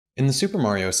In the Super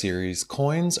Mario series,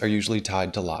 coins are usually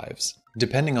tied to lives.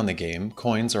 Depending on the game,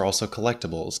 coins are also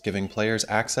collectibles, giving players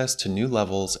access to new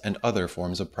levels and other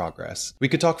forms of progress. We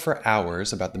could talk for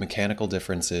hours about the mechanical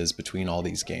differences between all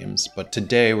these games, but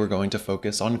today we're going to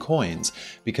focus on coins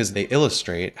because they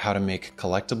illustrate how to make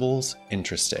collectibles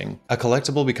interesting. A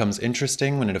collectible becomes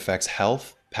interesting when it affects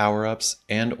health, power-ups,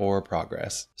 and/or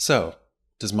progress. So,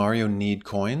 does Mario need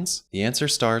coins? The answer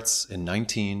starts in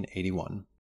 1981.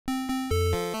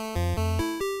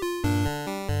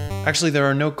 Actually, there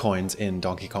are no coins in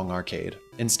Donkey Kong Arcade.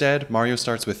 Instead, Mario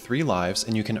starts with 3 lives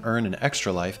and you can earn an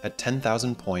extra life at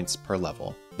 10,000 points per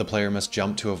level. The player must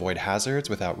jump to avoid hazards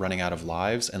without running out of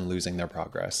lives and losing their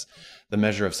progress. The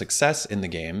measure of success in the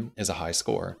game is a high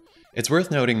score. It's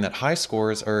worth noting that high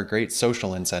scores are a great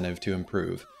social incentive to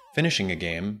improve. Finishing a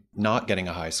game, not getting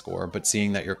a high score, but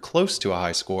seeing that you're close to a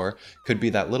high score could be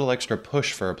that little extra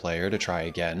push for a player to try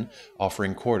again,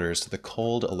 offering quarters to the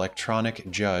cold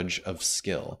electronic judge of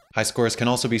skill. High scores can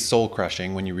also be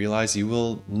soul-crushing when you realize you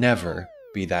will never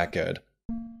be that good.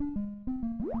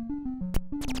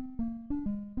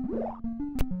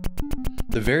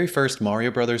 The very first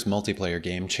Mario Bros. Multiplayer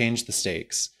game changed the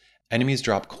stakes. Enemies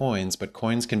drop coins, but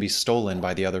coins can be stolen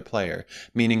by the other player,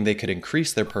 meaning they could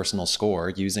increase their personal score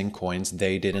using coins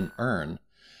they didn't earn.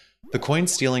 The coin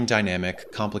stealing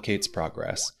dynamic complicates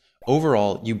progress.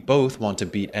 Overall, you both want to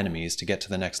beat enemies to get to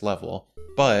the next level,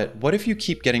 but what if you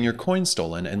keep getting your coins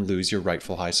stolen and lose your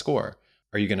rightful high score?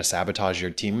 Are you going to sabotage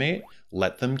your teammate?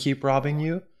 Let them keep robbing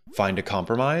you? Find a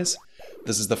compromise?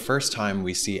 This is the first time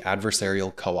we see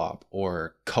adversarial co-op,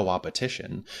 or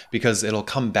co-opetition, because it'll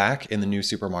come back in the new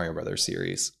Super Mario Bros.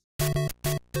 Series.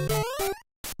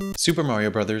 Super Mario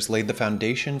Bros. Laid the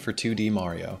foundation for 2D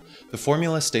Mario. The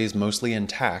formula stays mostly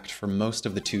intact for most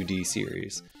of the 2D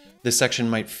series. This section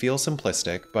might feel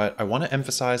simplistic, but I want to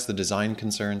emphasize the design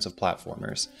concerns of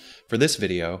platformers. For this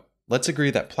video, let's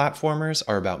agree that platformers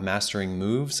are about mastering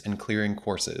moves and clearing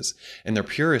courses. In their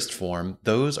purest form,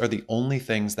 those are the only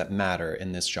things that matter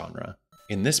in this genre.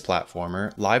 In this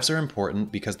platformer, lives are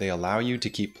important because they allow you to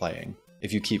keep playing.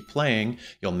 If you keep playing,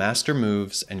 you'll master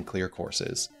moves and clear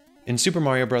courses. In Super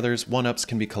Mario Bros., 1-ups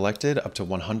can be collected up to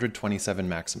 127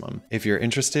 maximum. If you're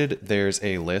interested, there's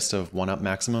a list of 1-up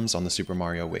maximums on the Super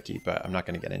Mario wiki, but I'm not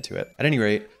going to get into it. At any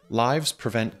rate, lives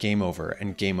prevent game over,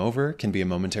 and game over can be a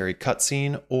momentary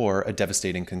cutscene or a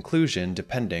devastating conclusion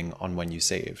depending on when you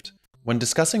saved. When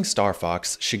discussing Star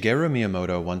Fox, Shigeru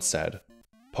Miyamoto once said,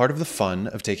 "Part of the fun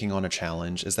of taking on a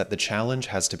challenge is that the challenge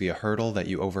has to be a hurdle that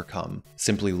you overcome.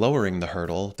 Simply lowering the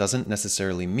hurdle doesn't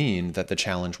necessarily mean that the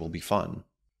challenge will be fun."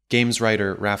 Games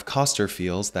writer Raph Koster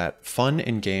feels that fun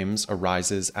in games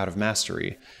arises out of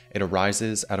mastery. It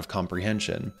arises out of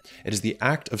comprehension. It is the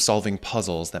act of solving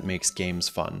puzzles that makes games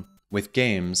fun. With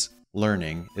games,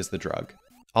 learning is the drug.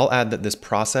 I'll add that this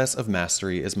process of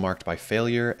mastery is marked by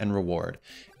failure and reward.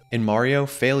 In Mario,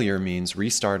 failure means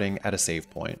restarting at a save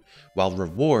point, while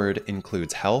reward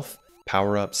includes health,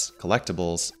 power-ups,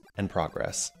 collectibles, and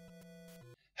progress.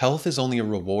 Health is only a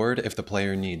reward if the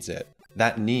player needs it.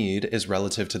 That need is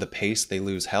relative to the pace they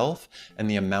lose health and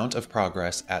the amount of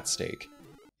progress at stake.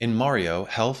 In Mario,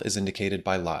 health is indicated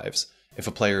by lives. If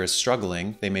a player is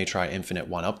struggling, they may try infinite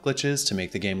 1-up glitches to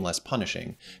make the game less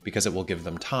punishing, because it will give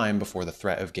them time before the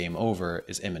threat of game over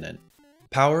is imminent.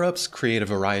 Power-ups create a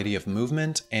variety of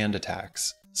movement and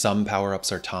attacks. Some power-ups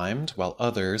are timed, while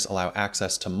others allow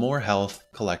access to more health,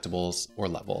 collectibles, or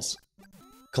levels.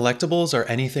 Collectibles are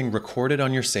anything recorded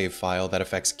on your save file that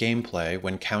affects gameplay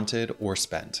when counted or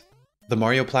spent. The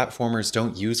Mario platformers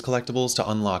don't use collectibles to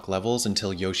unlock levels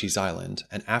until Yoshi's Island,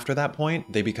 and after that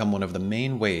point, they become one of the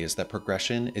main ways that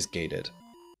progression is gated.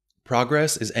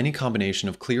 Progress is any combination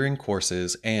of clearing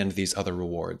courses and these other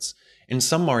rewards. In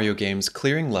some Mario games,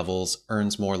 clearing levels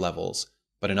earns more levels,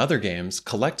 but in other games,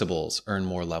 collectibles earn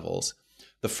more levels.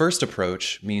 The first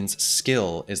approach means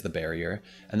skill is the barrier,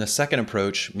 and the second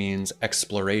approach means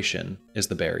exploration is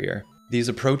the barrier. These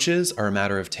approaches are a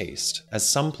matter of taste, as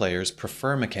some players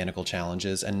prefer mechanical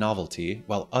challenges and novelty,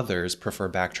 while others prefer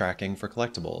backtracking for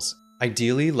collectibles.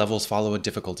 Ideally, levels follow a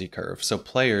difficulty curve, so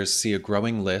players see a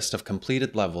growing list of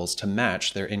completed levels to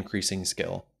match their increasing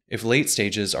skill. If late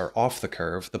stages are off the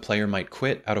curve, the player might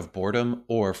quit out of boredom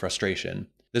or frustration.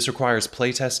 This requires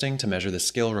playtesting to measure the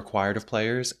skill required of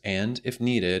players and, if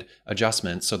needed,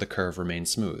 adjustments so the curve remains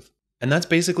smooth. And that's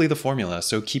basically the formula,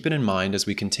 so keep it in mind as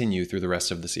we continue through the rest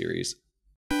of the series.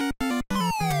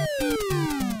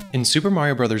 In Super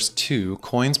Mario Bros. 2,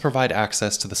 coins provide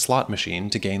access to the slot machine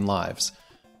to gain lives.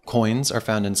 Coins are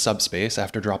found in subspace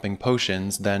after dropping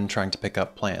potions, then trying to pick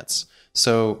up plants.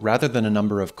 So rather than a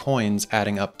number of coins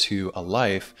adding up to a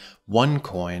life, one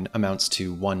coin amounts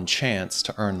to one chance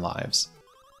to earn lives.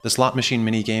 The slot machine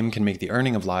minigame can make the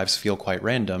earning of lives feel quite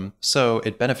random, so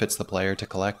it benefits the player to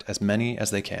collect as many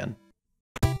as they can.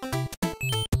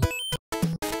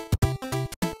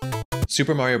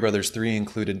 Super Mario Bros. 3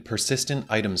 included persistent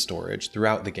item storage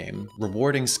throughout the game,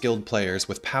 rewarding skilled players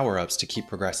with power-ups to keep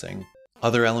progressing.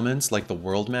 Other elements like the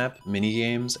world map,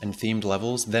 minigames, and themed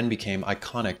levels then became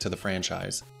iconic to the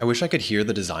franchise. I wish I could hear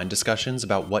the design discussions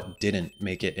about what didn't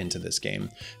make it into this game,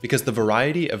 because the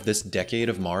variety of this decade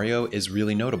of Mario is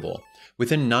really notable.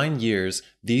 Within 9 years,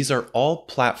 these are all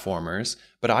platformers,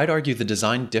 but I'd argue the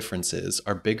design differences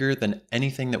are bigger than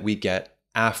anything that we get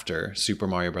after Super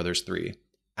Mario Bros. 3.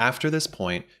 After this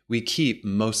point, we keep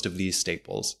most of these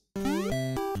staples.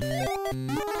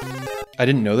 I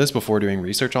didn't know this before doing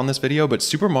research on this video, but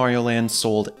Super Mario Land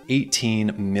sold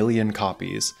 18 million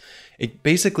copies. It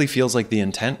basically feels like the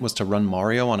intent was to run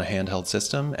Mario on a handheld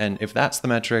system, and if that's the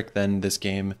metric, then this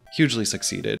game hugely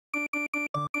succeeded.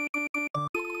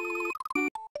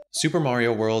 Super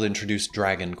Mario World introduced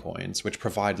Dragon Coins, which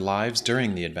provide lives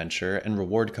during the adventure and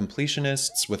reward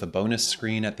completionists with a bonus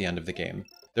screen at the end of the game.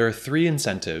 There are 3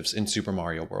 incentives in Super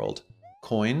Mario World: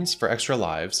 coins for extra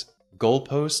lives,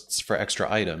 goalposts for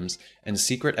extra items, and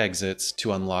secret exits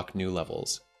to unlock new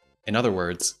levels. In other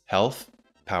words, health,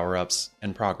 power-ups,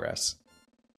 and progress.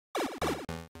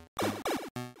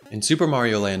 In Super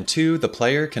Mario Land 2, the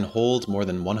player can hold more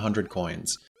than 100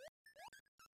 coins.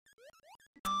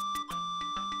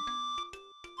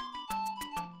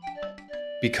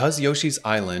 Because Yoshi's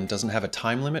Island doesn't have a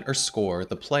time limit or score,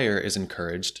 the player is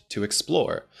encouraged to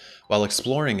explore. While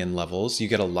exploring in levels, you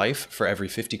get a life for every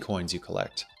 50 coins you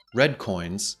collect. Red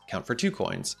coins count for 2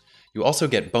 coins. You also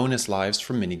get bonus lives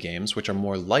from minigames, which are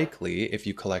more likely if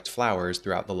you collect flowers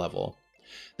throughout the level.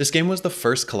 This game was the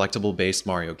first collectible-based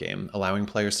Mario game, allowing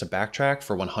players to backtrack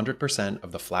for 100%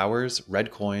 of the flowers,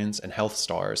 red coins, and health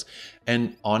stars,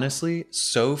 and honestly,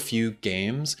 so few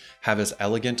games have as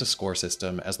elegant a score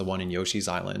system as the one in Yoshi's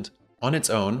Island. On its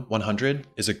own, 100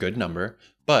 is a good number,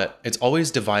 but it's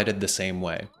always divided the same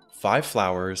way: 5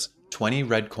 flowers, 20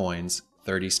 red coins,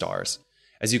 30 stars.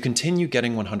 As you continue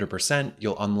getting 100%,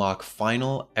 you'll unlock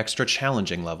final, extra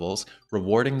challenging levels,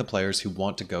 rewarding the players who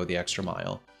want to go the extra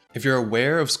mile. If you're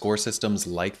aware of score systems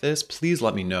like this, please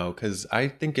let me know, because I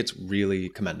think it's really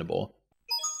commendable.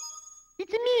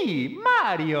 It's me,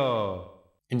 Mario!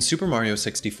 In Super Mario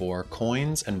 64,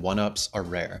 coins and 1-ups are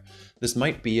rare. This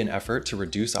might be an effort to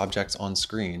reduce objects on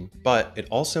screen, but it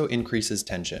also increases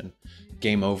tension.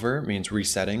 Game over means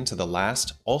resetting to the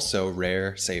last, also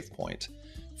rare, save point.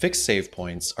 Fixed save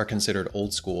points are considered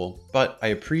old school, but I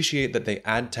appreciate that they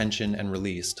add tension and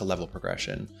release to level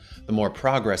progression. The more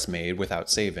progress made without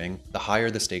saving, the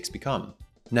higher the stakes become.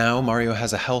 Now Mario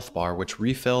has a health bar which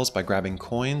refills by grabbing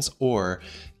coins or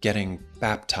getting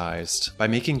baptized. By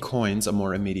making coins a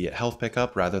more immediate health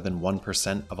pickup rather than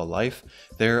 1% of a life,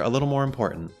 they're a little more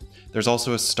important. There's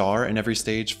also a star in every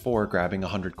stage for grabbing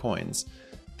 100 coins.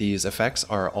 These effects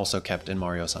are also kept in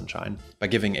Mario Sunshine. By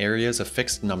giving areas a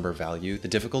fixed number value, the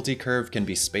difficulty curve can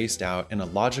be spaced out in a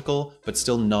logical but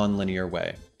still non-linear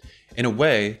way. In a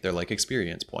way, they're like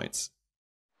experience points.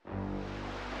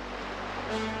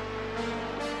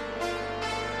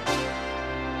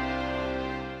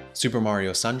 Super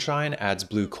Mario Sunshine adds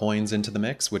blue coins into the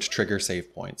mix, which trigger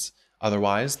save points.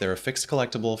 Otherwise, they're a fixed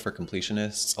collectible for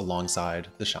completionists alongside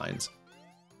the shines.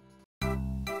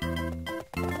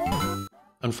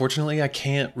 Unfortunately, I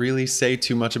can't really say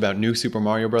too much about New Super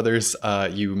Mario Bros.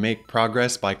 You make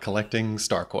progress by collecting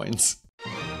star coins.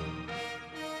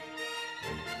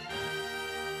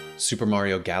 Super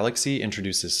Mario Galaxy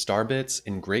introduces star bits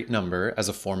in great number as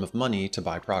a form of money to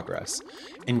buy progress.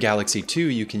 In Galaxy 2,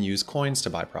 you can use coins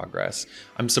to buy progress.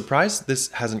 I'm surprised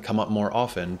this hasn't come up more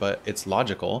often, but it's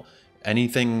logical.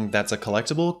 Anything that's a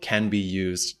collectible can be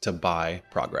used to buy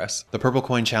progress. The purple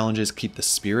coin challenges keep the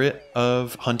spirit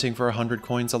of hunting for 100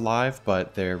 coins alive,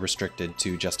 but they're restricted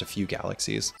to just a few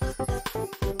galaxies.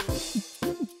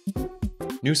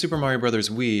 New Super Mario Bros.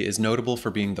 Wii is notable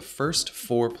for being the first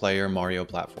 4-player Mario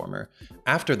platformer.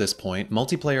 After this point,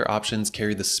 multiplayer options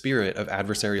carry the spirit of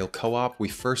adversarial co-op we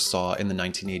first saw in the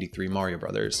 1983 Mario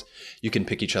Bros. You can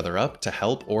pick each other up to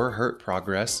help or hurt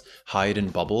progress, hide in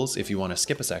bubbles if you want to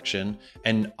skip a section,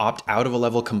 and opt out of a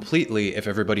level completely if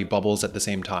everybody bubbles at the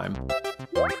same time.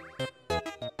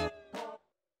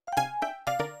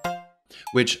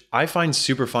 Which I find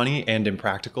super funny and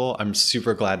impractical. I'm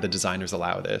super glad the designers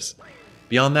allow this.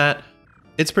 Beyond that,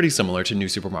 it's pretty similar to New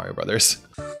Super Mario Bros.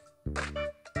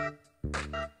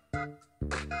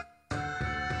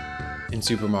 In In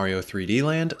Super Mario 3D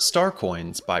Land, star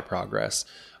coins buy progress.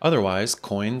 Otherwise,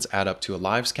 coins add up to a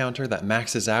lives counter that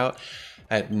maxes out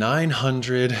at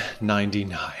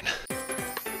 999.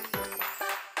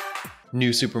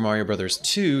 New Super Mario Bros.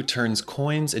 2 turns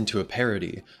coins into a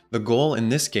parody. The goal in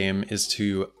this game is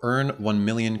to earn 1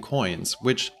 million coins,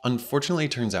 which unfortunately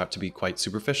turns out to be quite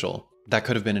superficial. That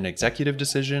could have been an executive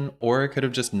decision, or it could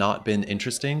have just not been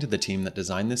interesting to the team that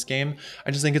designed this game.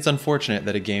 I just think it's unfortunate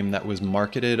that a game that was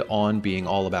marketed on being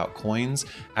all about coins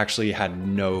actually had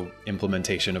no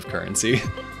implementation of currency.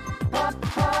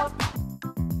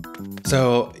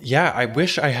 So yeah, I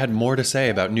wish I had more to say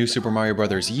about New Super Mario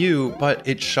Bros. U, but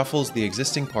it shuffles the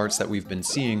existing parts that we've been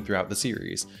seeing throughout the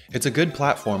series. It's a good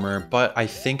platformer, but I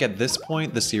think at this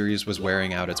point the series was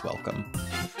wearing out its welcome.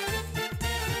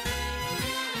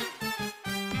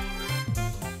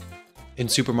 In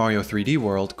Super Mario 3D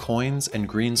World, coins and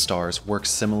green stars work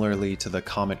similarly to the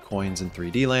Comet coins in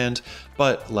 3D Land,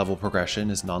 but level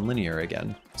progression is non-linear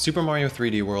again. Super Mario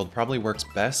 3D World probably works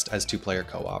best as two-player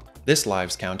co-op. This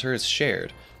lives counter is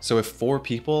shared, so if 4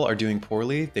 people are doing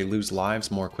poorly, they lose lives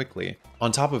more quickly.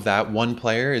 On top of that, one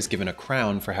player is given a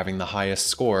crown for having the highest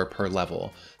score per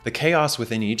level. The chaos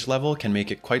within each level can make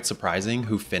it quite surprising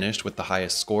who finished with the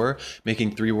highest score,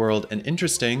 making 3D World an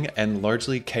interesting and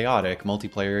largely chaotic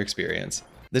multiplayer experience.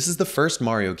 This is the first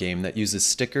Mario game that uses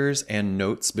stickers and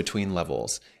notes between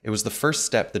levels. It was the first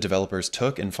step the developers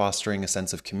took in fostering a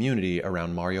sense of community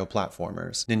around Mario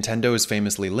platformers. Nintendo is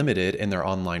famously limited in their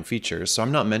online features, so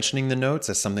I'm not mentioning the notes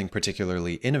as something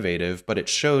particularly innovative, but it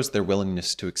shows their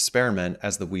willingness to experiment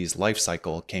as the Wii's life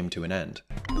cycle came to an end.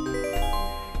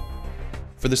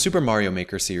 For the Super Mario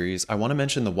Maker series, I want to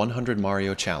mention the 100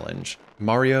 Mario Challenge.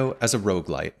 Mario as a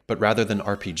roguelite, but rather than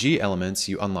RPG elements,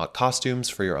 you unlock costumes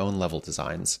for your own level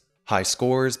designs. High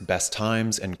scores, best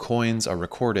times, and coins are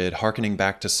recorded, harkening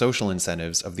back to social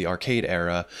incentives of the arcade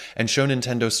era, and show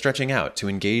Nintendo stretching out to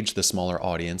engage the smaller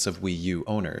audience of Wii U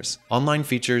owners. Online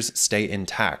features stay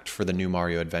intact for the new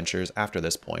Mario adventures after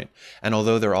this point, and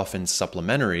although they're often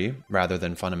supplementary rather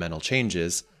than fundamental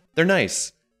changes, they're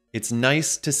nice. It's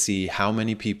nice to see how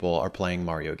many people are playing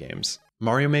Mario games.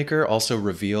 Mario Maker also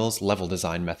reveals level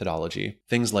design methodology.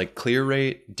 Things like clear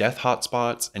rate, death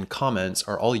hotspots, and comments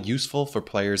are all useful for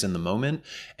players in the moment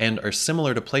and are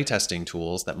similar to playtesting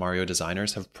tools that Mario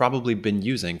designers have probably been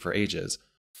using for ages.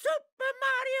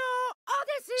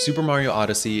 Super Mario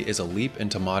Odyssey is a leap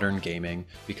into modern gaming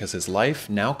because his life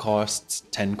now costs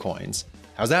 10 coins.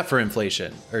 How's that for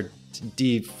inflation? Or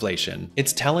deflation.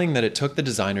 It's telling that it took the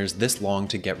designers this long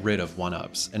to get rid of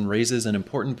one-ups, and raises an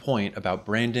important point about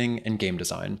branding and game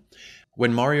design.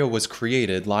 When Mario was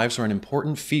created, lives were an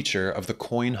important feature of the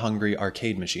coin-hungry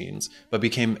arcade machines, but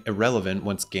became irrelevant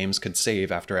once games could save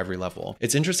after every level.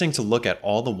 It's interesting to look at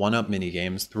all the one-up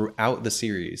minigames throughout the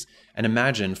series, and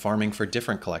imagine farming for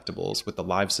different collectibles with the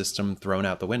live system thrown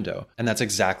out the window. And that's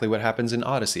exactly what happens in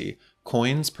Odyssey.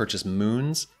 Coins purchase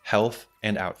moons, health,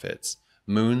 and outfits.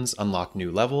 Moons unlock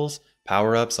new levels,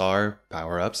 power-ups are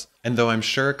power-ups, and though I'm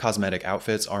sure cosmetic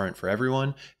outfits aren't for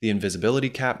everyone, the invisibility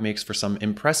cap makes for some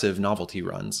impressive novelty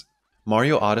runs.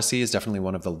 Mario Odyssey is definitely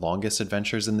one of the longest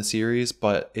adventures in the series,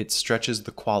 but it stretches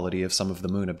the quality of some of the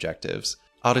moon objectives.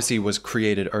 Odyssey was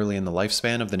created early in the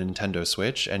lifespan of the Nintendo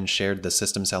Switch and shared the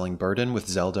system-selling burden with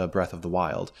Zelda Breath of the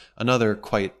Wild, another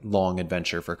quite long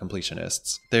adventure for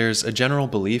completionists. There's a general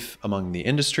belief among the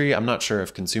industry, I'm not sure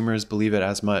if consumers believe it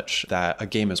as much, that a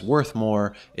game is worth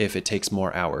more if it takes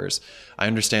more hours. I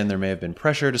understand there may have been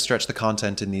pressure to stretch the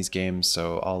content in these games,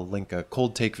 so I'll link a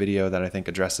cold take video that I think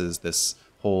addresses this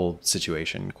whole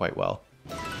situation quite well.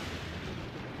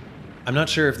 I'm not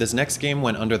sure if this next game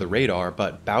went under the radar,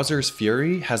 but Bowser's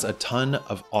Fury has a ton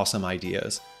of awesome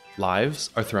ideas.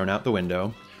 Lives are thrown out the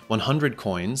window, 100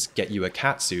 coins get you a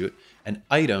cat suit, and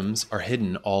items are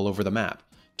hidden all over the map,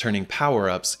 turning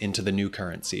power-ups into the new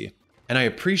currency. And I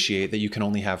appreciate that you can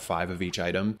only have 5 of each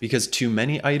item, because too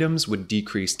many items would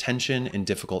decrease tension in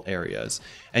difficult areas.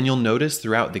 And you'll notice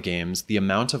throughout the games, the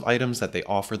amount of items that they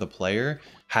offer the player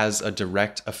has a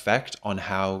direct effect on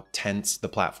how tense the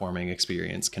platforming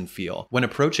experience can feel. When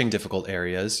approaching difficult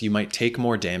areas, you might take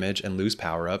more damage and lose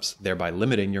power-ups, thereby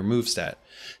limiting your moveset.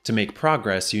 To make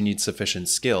progress, you need sufficient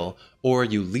skill, or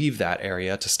you leave that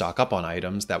area to stock up on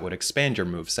items that would expand your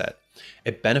moveset.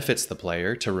 It benefits the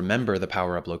player to remember the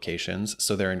power-up locations,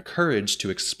 so they're encouraged to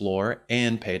explore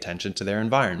and pay attention to their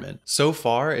environment. So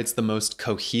far, it's the most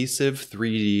cohesive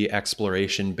 3D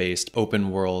exploration-based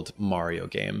open-world Mario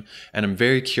game, and I'm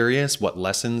very curious what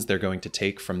lessons they're going to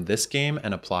take from this game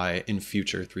and apply in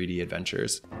future 3D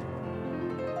adventures.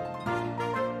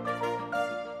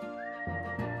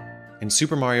 In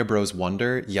Super Mario Bros.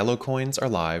 Wonder, yellow coins are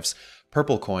lives,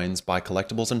 purple coins buy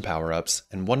collectibles and power-ups,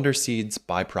 and Wonder Seeds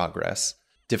buy progress.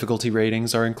 Difficulty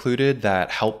ratings are included that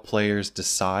help players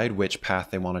decide which path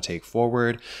they want to take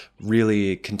forward,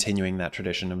 really continuing that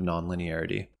tradition of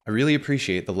non-linearity. I really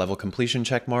appreciate the level completion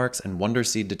check marks and Wonder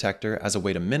Seed Detector as a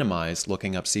way to minimize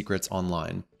looking up secrets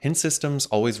online. Hint systems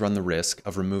always run the risk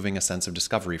of removing a sense of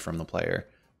discovery from the player,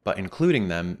 but including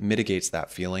them mitigates that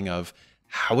feeling of,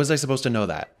 how was I supposed to know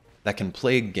that? That can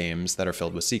plague games that are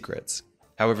filled with secrets.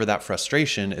 However, that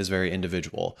frustration is very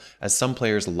individual, as some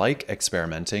players like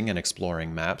experimenting and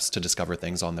exploring maps to discover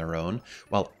things on their own,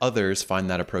 while others find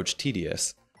that approach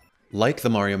tedious. Like the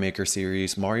Mario Maker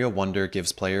series, Mario Wonder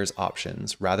gives players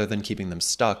options, rather than keeping them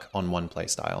stuck on one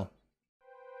playstyle.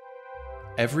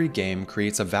 Every game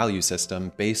creates a value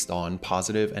system based on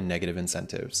positive and negative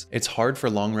incentives. It's hard for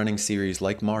long-running series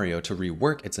like Mario to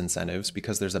rework its incentives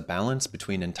because there's a balance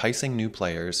between enticing new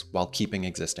players while keeping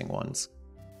existing ones.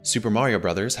 Super Mario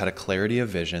Bros. Had a clarity of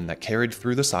vision that carried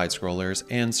through the side-scrollers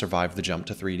and survived the jump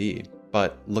to 3D.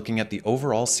 But looking at the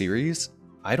overall series,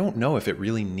 I don't know if it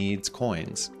really needs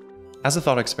coins. As a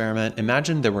thought experiment,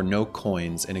 imagine there were no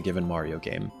coins in a given Mario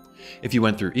game. If you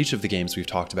went through each of the games we've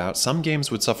talked about, some games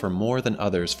would suffer more than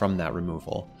others from that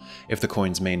removal. If the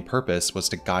coin's main purpose was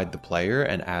to guide the player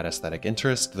and add aesthetic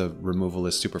interest, the removal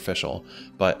is superficial.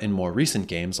 But in more recent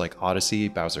games like Odyssey,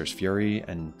 Bowser's Fury,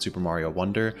 and Super Mario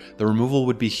Wonder, the removal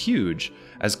would be huge,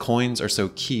 as coins are so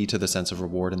key to the sense of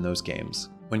reward in those games.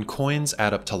 When coins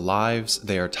add up to lives,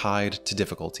 they are tied to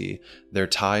difficulty. They're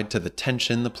tied to the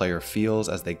tension the player feels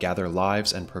as they gather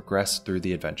lives and progress through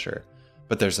the adventure.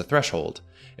 But there's a threshold.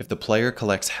 If the player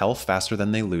collects health faster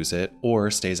than they lose it,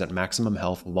 or stays at maximum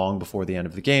health long before the end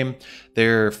of the game,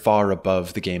 they're far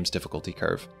above the game's difficulty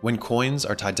curve. When coins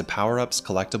are tied to power-ups,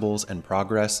 collectibles, and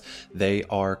progress, they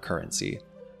are currency.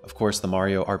 Of course, the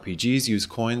Mario RPGs use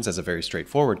coins as a very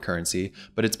straightforward currency,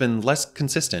 but it's been less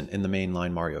consistent in the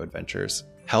mainline Mario adventures.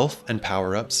 Health and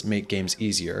power-ups make games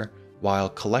easier, while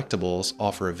collectibles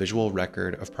offer a visual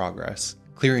record of progress.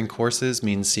 Clearing courses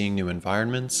means seeing new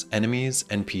environments, enemies,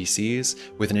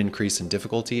 NPCs with an increase in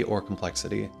difficulty or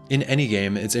complexity. In any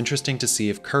game, it's interesting to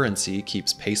see if currency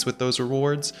keeps pace with those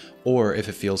rewards, or if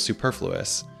it feels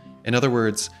superfluous. In other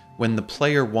words, when the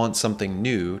player wants something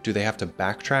new, do they have to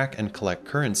backtrack and collect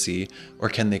currency, or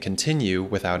can they continue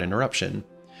without interruption?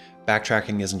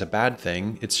 Backtracking isn't a bad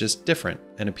thing, it's just different,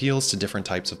 and appeals to different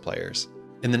types of players.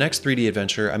 In the next 3D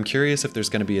adventure, I'm curious if there's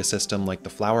going to be a system like the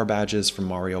flower badges from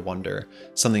Mario Wonder,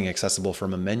 something accessible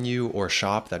from a menu or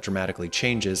shop that dramatically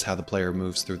changes how the player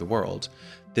moves through the world.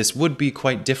 This would be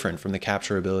quite different from the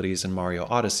capture abilities in Mario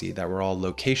Odyssey that were all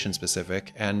location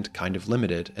specific and kind of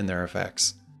limited in their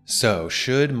effects. So,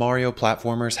 should Mario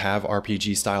platformers have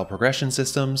RPG-style progression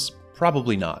systems?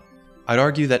 Probably not. I'd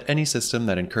argue that any system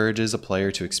that encourages a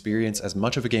player to experience as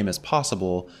much of a game as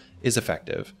possible is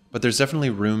effective, but there's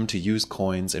definitely room to use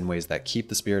coins in ways that keep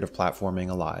the spirit of platforming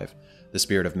alive, the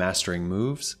spirit of mastering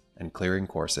moves and clearing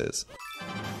courses.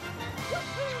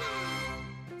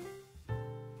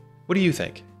 What do you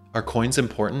think? Are coins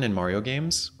important in Mario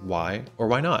games? Why or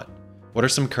why not? What are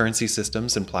some currency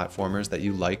systems and platformers that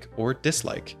you like or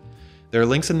dislike? There are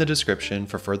links in the description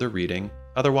for further reading.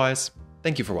 Otherwise,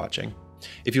 thank you for watching.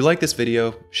 If you like this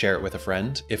video, share it with a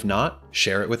friend. If not,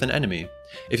 share it with an enemy.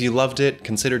 If you loved it,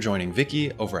 consider joining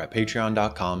Vicky over at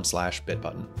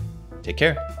patreon.com/bitbutton. Take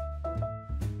care.